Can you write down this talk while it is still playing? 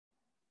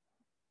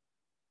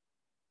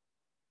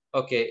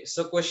Okay,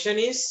 so question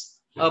is,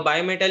 a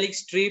bimetallic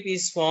strip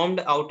is formed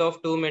out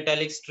of two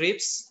metallic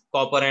strips,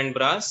 copper and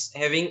brass,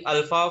 having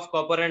alpha of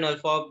copper and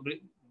alpha of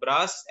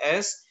brass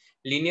as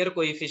linear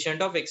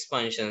coefficient of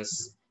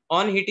expansions.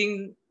 On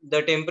heating,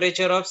 the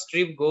temperature of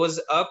strip goes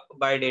up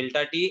by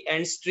delta T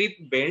and strip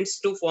bends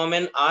to form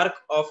an arc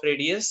of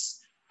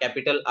radius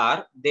capital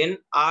R. Then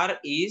R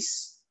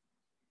is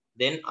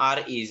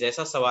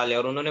ऐसा सवाल है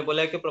और उन्होंने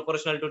बोला है कि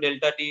proportional to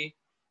delta T,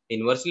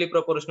 inversely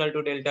proportional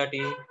to delta T,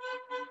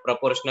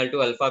 proportional to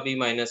alpha B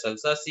minus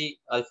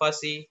alpha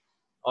सी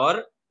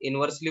और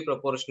inversely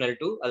proportional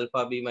to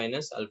alpha B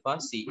minus alpha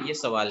सी, ये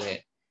सवाल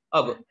है।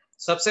 अब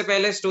सबसे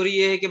पहले स्टोरी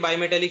ये है कि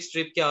बायमेटेलिक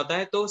स्ट्रिप क्या होता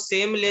है। तो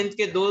सेम लेंथ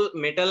के दो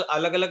मेटल,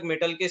 अलग अलग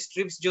मेटल के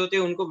स्ट्रिप्स जो होते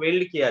हैं उनको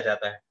वेल्ड किया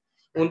जाता है,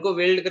 उनको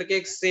वेल्ड करके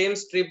एक सेम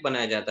स्ट्रिप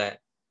बनाया जाता है।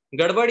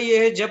 गड़बड़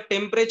ये है, जब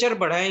टेम्परेचर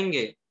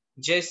बढ़ाएंगे,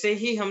 जैसे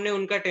ही हमने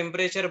उनका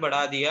टेम्परेचर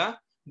बढ़ा दिया,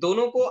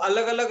 दोनों को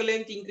अलग अलग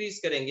लेंथ इंक्रीज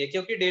करेंगे,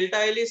 क्योंकि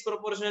delta L is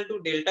proportional to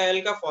delta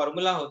L का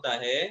फॉर्मूला होता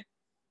है,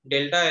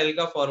 delta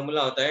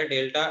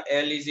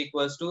L is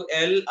equals to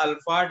L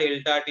alpha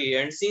delta T,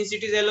 and since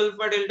it is L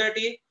alpha delta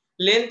T,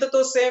 length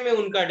तो सेम है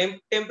उनका,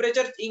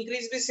 टेम्परेचर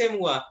इंक्रीज भी same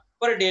हुआ,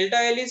 पर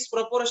delta L is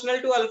proportional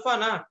to alpha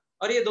ना,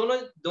 और ये दोनों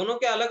दोनों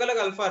के अलग अलग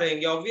अल्फा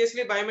रहेंगे।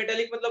 ऑब्वियसली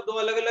बायोमेटेलिक मतलब दो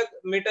अलग अलग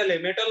मेटल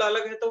है, मेटल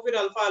अलग है तो फिर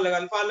अल्फा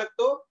अलग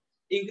तो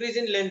इंक्रीज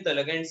इन लेंथ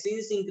अलग, and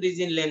since increase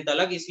in length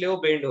अलग इसलिए वो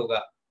बेंड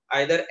होगा,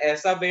 आइदर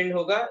ऐसा बेंड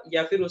होगा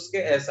या फिर उसके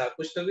ऐसा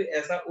कुछ, तो भी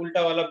ऐसा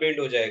उल्टा वाला बेंड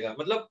हो जाएगा,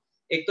 मतलब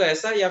एक तो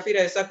ऐसा या फिर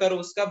ऐसा कर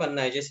उसका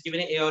बनना है, जैसे कि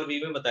मैंने ए और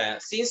बी में बताया।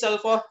 सिंस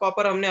अल्फा ऑफ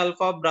कॉपर हमने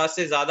अल्फा ऑफ ब्रास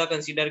से ज्यादा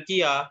कंसीडर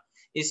किया,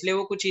 इसलिए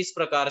वो कुछ इस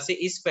प्रकार से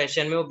इस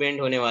फैशन में वो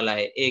बेंड होने वाला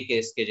है, ए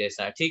केस के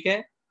जैसा, ठीक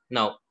है।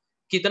 नाउ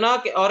कितना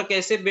और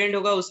कैसे बेंड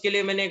होगा उसके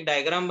लिए मैंने एक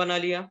डायग्राम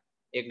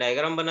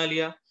बना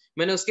लिया,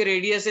 मैंने उसके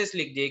रेडियसेस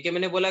लिख दिए, कि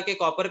मैंने बोला कि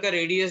कॉपर का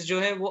रेडियस जो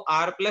है वो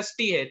आर प्लस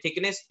टी है,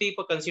 थिकनेस टी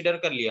पर कंसीडर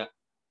कर लिया,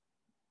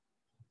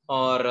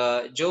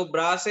 और जो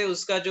ब्रास है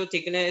उसका जो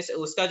थिकनेस,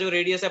 उसका जो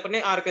रेडियस है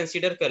अपने आर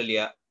कंसीडर कर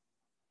लिया।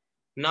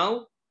 Now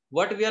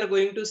what we are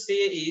going to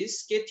से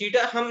इज कि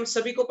थीटा, हम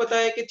सभी को पता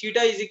है कि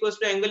theta is equals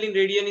to angle in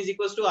radian is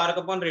equals to arc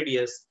upon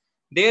radius,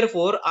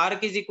 therefore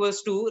arc is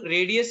equals to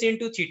radius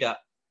into theta.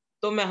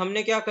 तो मैं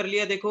हमने क्या कर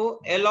लिया,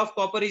 देखो, L of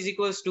copper is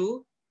equals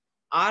to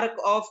arc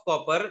of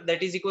copper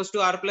that is equals to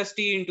r plus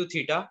t into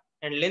theta,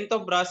 and length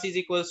of brass is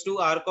equals to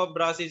arc of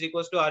brass is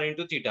equals to r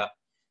into theta।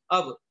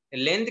 अब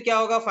length क्या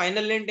होगा,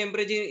 final length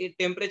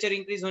temperature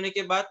increase होने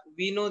के बाद,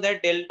 we know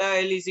that delta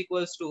L is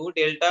equals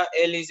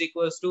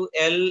to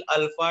L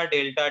alpha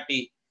delta T,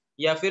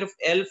 या फिर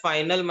L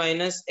final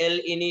minus L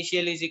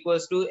initial is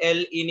equals to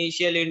L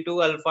initial into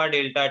alpha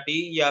delta T,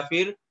 या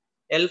फिर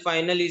L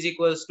final is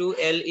equals to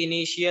L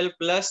initial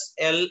plus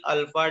L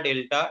alpha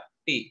delta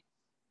T,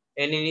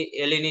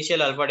 L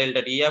initial alpha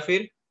delta T, या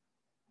फिर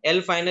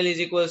L final is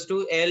equals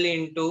to L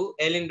into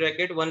L in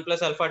bracket one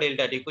plus alpha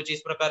delta T, कुछ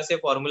इस प्रकार से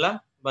formula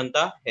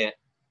बनता है,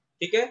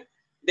 ठीक है।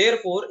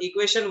 देयरफॉर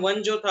इक्वेशन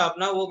वन जो था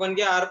अपना वो बन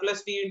गया are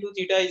plus T into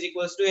theta is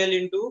equals to L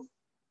into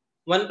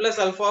one plus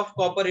alpha of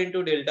copper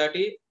into delta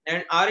T,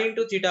 and are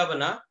into theta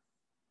बना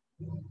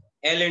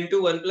L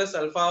into one plus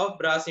alpha of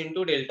brass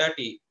into delta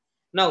T.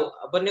 Now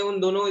अपन ने उन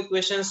दोनों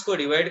equations को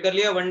divide कर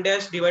लिया, one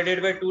dash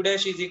divided by two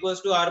dash is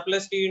equals to are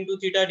plus T into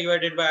theta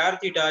divided by are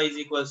theta is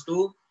equals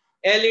to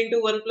L into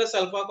one plus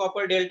alpha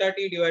copper delta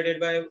T divided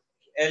by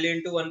L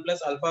into one plus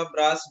alpha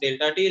brass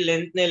delta T.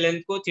 Length ने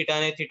length को, theta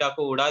ने theta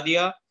को उड़ा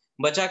दिया,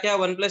 बचा क्या,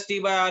 one plus T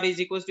bye are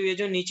is equals to, ये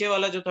जो नीचे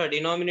वाला जो था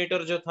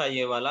डिनोमिनेटर जो था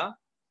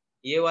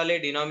ये वाले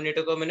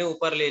डिनोमिनेटर को मैंने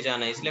ऊपर ले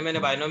जाना है, इसलिए मैंने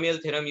बाइनोमियल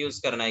थ्योरम यूज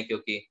करना है,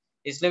 क्योंकि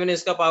इसलिए मैंने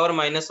इसका पावर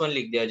 -1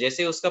 लिख दिया।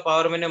 जैसे उसका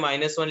पावर मैंने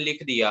 -1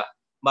 लिख दिया,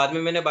 बाद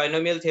में मैंने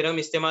बाइनोमियल थ्योरम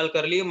इस्तेमाल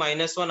कर ली,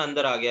 -1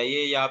 अंदर आ गया,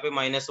 ये यहाँ पे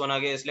 -1 आ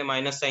गया, इसलिए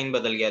माइनस साइन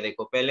बदल गया,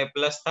 देखो पहले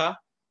प्लस था,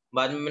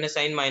 बाद में मैंने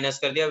साइन माइनस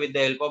कर दिया with the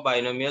help of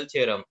binomial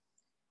theorem.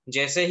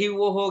 जैसे ही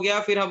वो हो गया,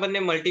 फिर अपन ने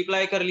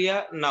मल्टीप्लाई कर लिया।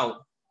 नाउ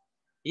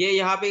ये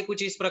यहाँ पे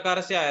कुछ इस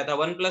प्रकार से आया था,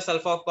 one plus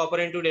alpha of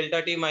copper into delta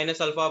T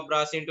minus alpha of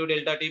brass into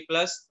delta T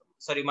plus,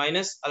 sorry,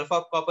 minus alpha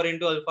of copper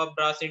into alpha of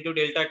brass into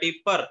delta T,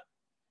 पर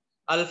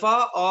अल्फा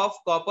ऑफ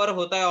कॉपर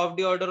होता है of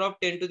the order of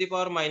 10 to the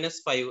power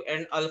 -5,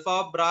 and alpha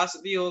of brass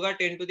भी होगा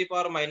 10 to the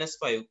power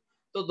 -5,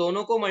 तो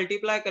दोनों को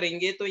multiply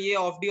करेंगे तो ये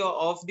of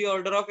the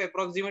order of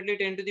approximately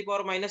 10 to the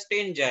power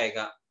 -10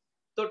 जाएगा।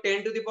 तो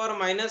 10 टू द पावर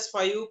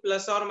 -5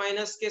 प्लस और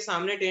माइनस के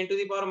सामने 10 टू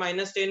द पावर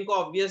 -10 को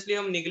ऑब्वियसली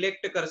हम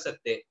निग्लेक्ट कर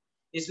सकते,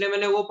 इसलिए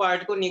मैंने वो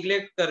पार्ट को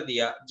निग्लेक्ट कर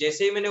दिया।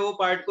 जैसे ही मैंने वो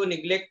पार्ट को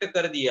निग्लेक्ट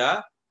कर दिया,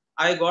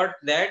 आई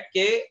गॉट दैट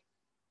के,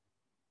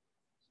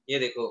 ये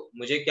देखो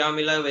मुझे क्या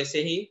मिला,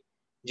 वैसे ही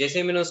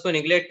जैसे मैंने उसको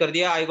निग्लेक्ट कर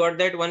दिया, I got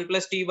that one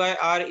plus T bye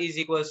are is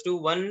equals to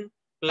one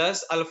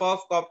plus alpha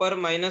of copper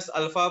minus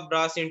alpha of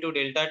brass into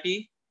delta T,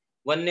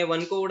 one ने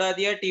वन को उड़ा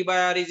दिया, T bye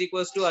are is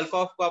equals to alpha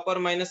of copper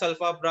minus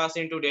alpha of brass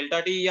into delta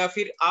T, या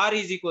फिर are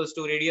is equals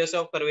to radius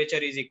of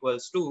curvature is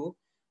equals to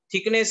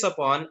thickness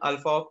upon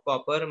alpha of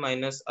copper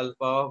minus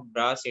alpha of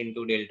brass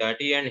into delta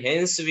t, and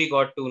hence we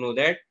got to know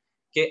that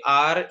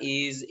R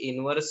is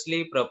inversely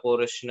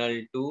proportional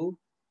to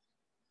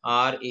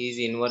R is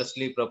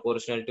inversely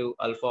proportional to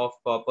alpha of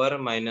copper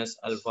minus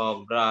alpha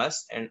of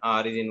brass, and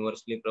R is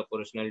inversely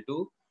proportional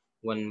to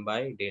 1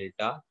 by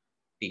delta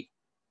T.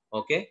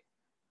 Okay.